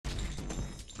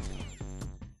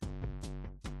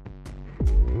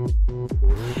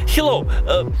Hello,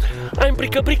 I'm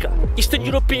Brika Brika, Eastern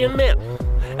European man,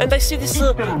 and I see this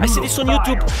on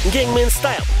YouTube, Gangman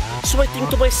style. So I think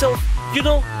to myself, you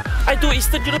know, I do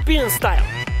Eastern European style.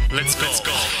 Let's go.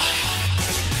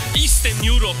 Eastern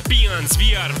Europeans,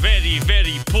 we are very,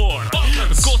 very poor.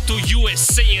 Go to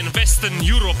USA and Western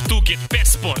Europe to get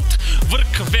passport.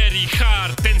 Work very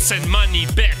hard and send money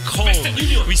back home.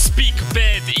 We speak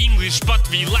bad English, but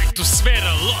we like to swear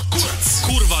a lot.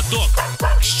 Kurva dog,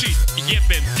 shit,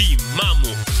 jebem ti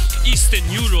mamu. Eastern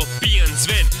Europeans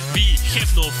when we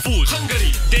have no food.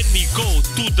 Hungary. Then we go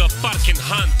to the park and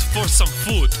hunt for some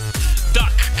food.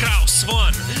 Duck, crow,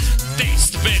 swan,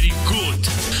 taste very good.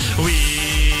 We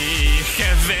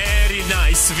have very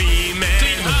nice women.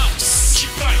 Clean house,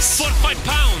 cheap price, 4-5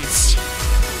 pounds.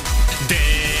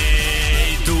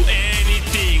 They do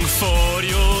anything for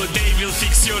you. They will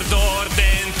fix your door,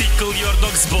 then tickle your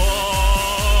dog's balls.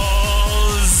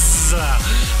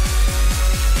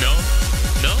 No?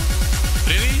 No?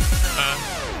 Really?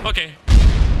 Okay.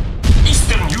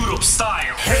 Eastern Europe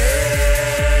style.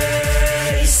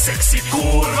 Hey, sexy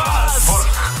kurvas.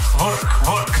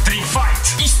 Work, dream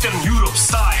fight. Eastern Europe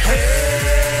style.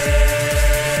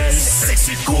 Hey,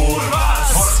 sexy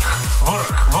kurvas.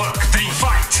 Work, dream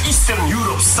fight. Eastern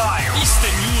Europe style.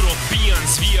 Eastern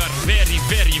Europeans, we are very,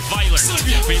 very violent.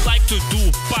 We like to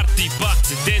do party, but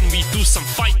then we do some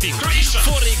fighting.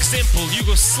 For example,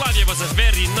 Yugoslavia was a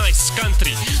very nice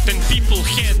country. Then people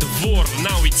had war,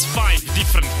 now it's 5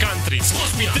 different countries.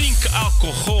 We drink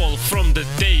alcohol from the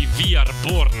day we are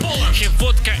born. Have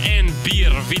vodka and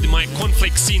beer with my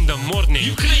cornflakes in the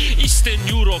morning. Eastern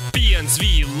Europeans,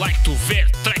 we like to wear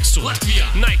tracksuit.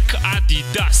 Nike,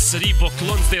 Adidas, Reebok,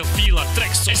 Lonsdale, Fila,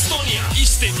 tracksuit. Estonia.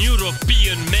 Eastern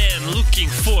European man looking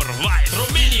for wife.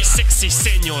 Romania. Sexy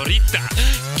señorita,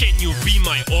 can you be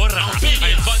my aura?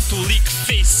 I want to lick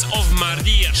face of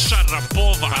Maria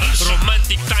Sharapova.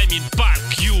 Romantic time in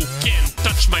park, you can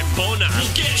touch my bona.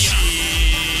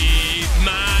 Cheap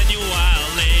manual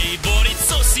labor, it's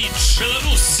sausage.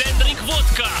 Belarus. Then drink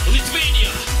vodka.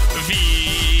 Lithuania.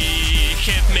 We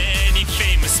have many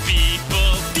famous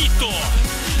people. Tito,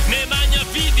 Nemanja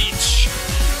Vidic.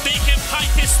 They have high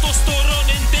testosterone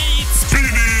and they eat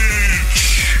spinach.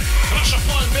 Russia,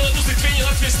 Poland, Belarus, Lithuania,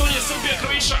 Latvia, Estonia, Serbia,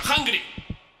 Croatia, Hungary.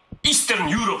 Eastern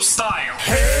Europe style.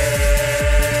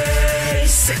 Hey,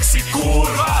 sexy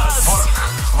kurvas.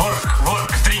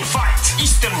 Work, dream fight.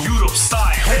 Eastern Europe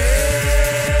style.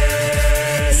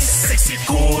 Hey, sexy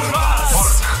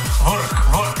kurvas.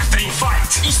 Work, dream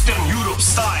fight. Eastern Europe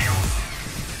style.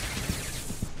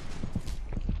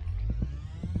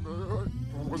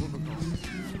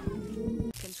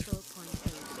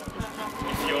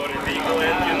 If you're illegal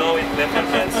and you know it, clap your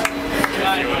hands. If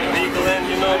you're illegal and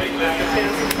you know it, clap your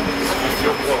hands. If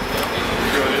you're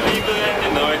illegal and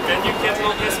you know it, then you get no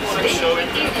passport and show it.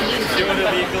 If you're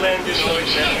illegal and you know it,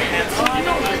 clap your hands.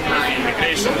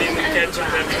 Immigration didn't catch you,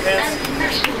 clap your hands.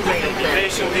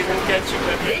 Immigration didn't catch you,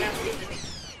 clap your hands.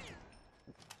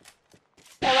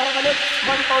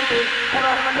 £1 fish, have a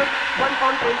look,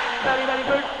 £1 fish, very, very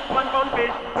good, £1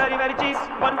 fish, very, very cheap,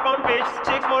 £1 fish,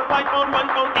 6 for £5,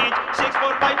 £1 each, 6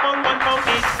 for £5,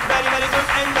 £1 each, very, very good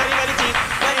and very, very cheap,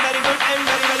 very, very good and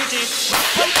very, very cheap,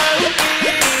 £1 each, £1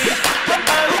 each, £1 each, £1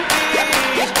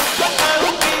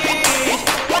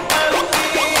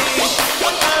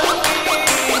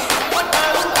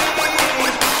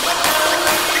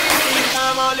 each,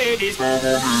 come on ladies, hey,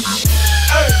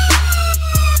 hey.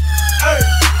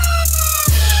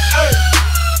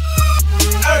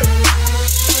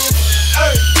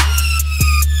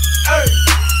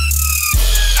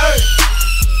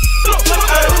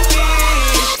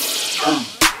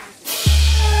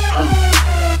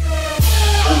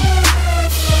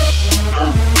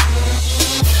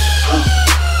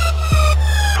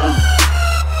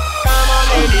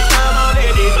 Come on,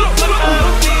 ladies.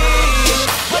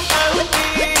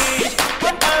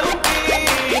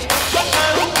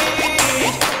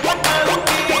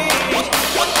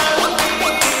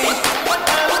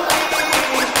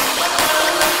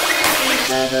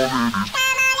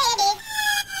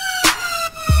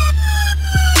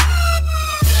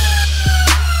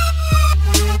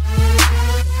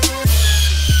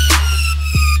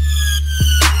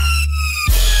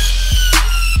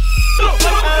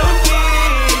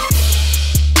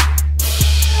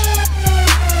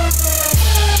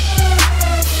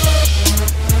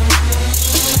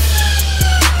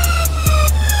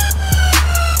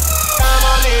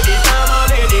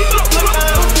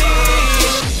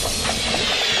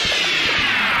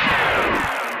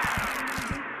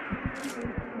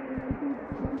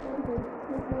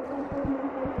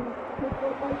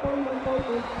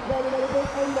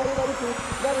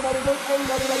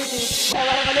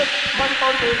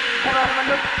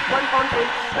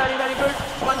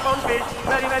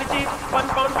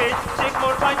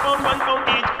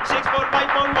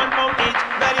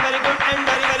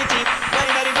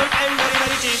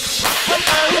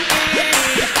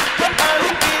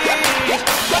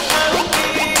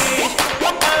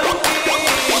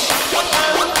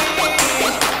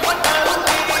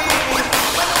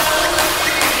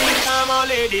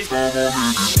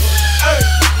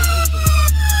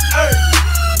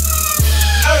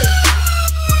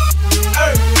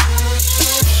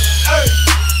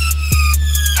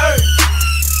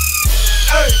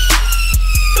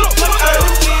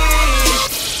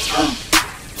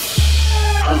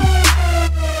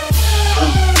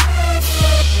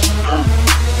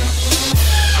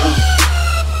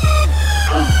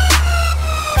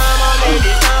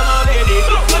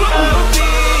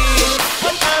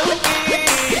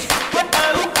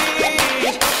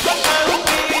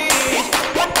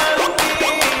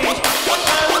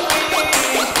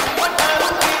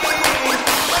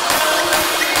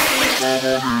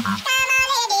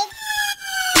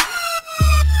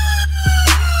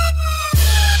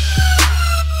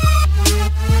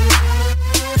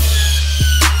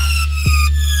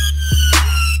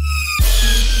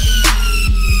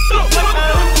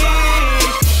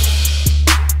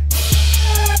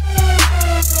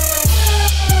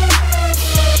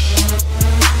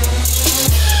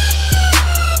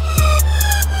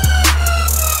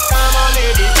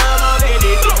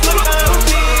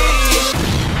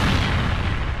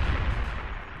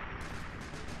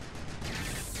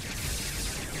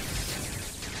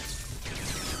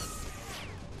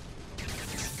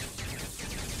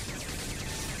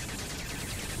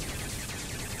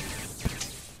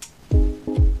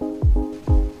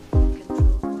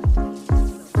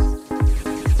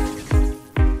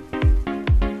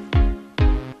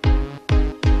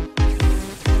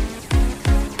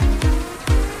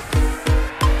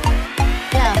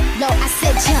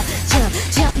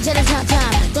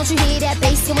 Don't you hear that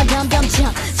bass going dum dum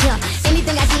jump, jump.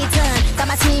 Anything I get done, got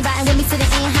my team riding with me to the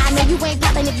end. I know you ain't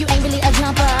popping if you ain't really a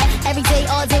jumper. Every day,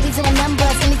 all day, we doing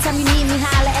numbers. Anytime you need me,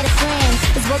 holler at a friend.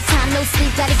 It's work time, no sleep,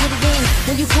 gotta get it in.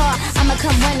 When you call, I'ma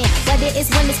come running. Whether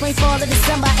it's winter, spring, fall, or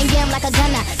December, and yeah, I'm like a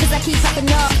gunner. Cause I keep popping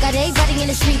off. Got everybody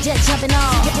in the street just jumping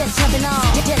off, just jumping off,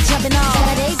 just jumping off.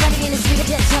 Got everybody in the street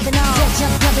just jumping off,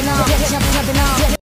 just jumping off, just jumping off.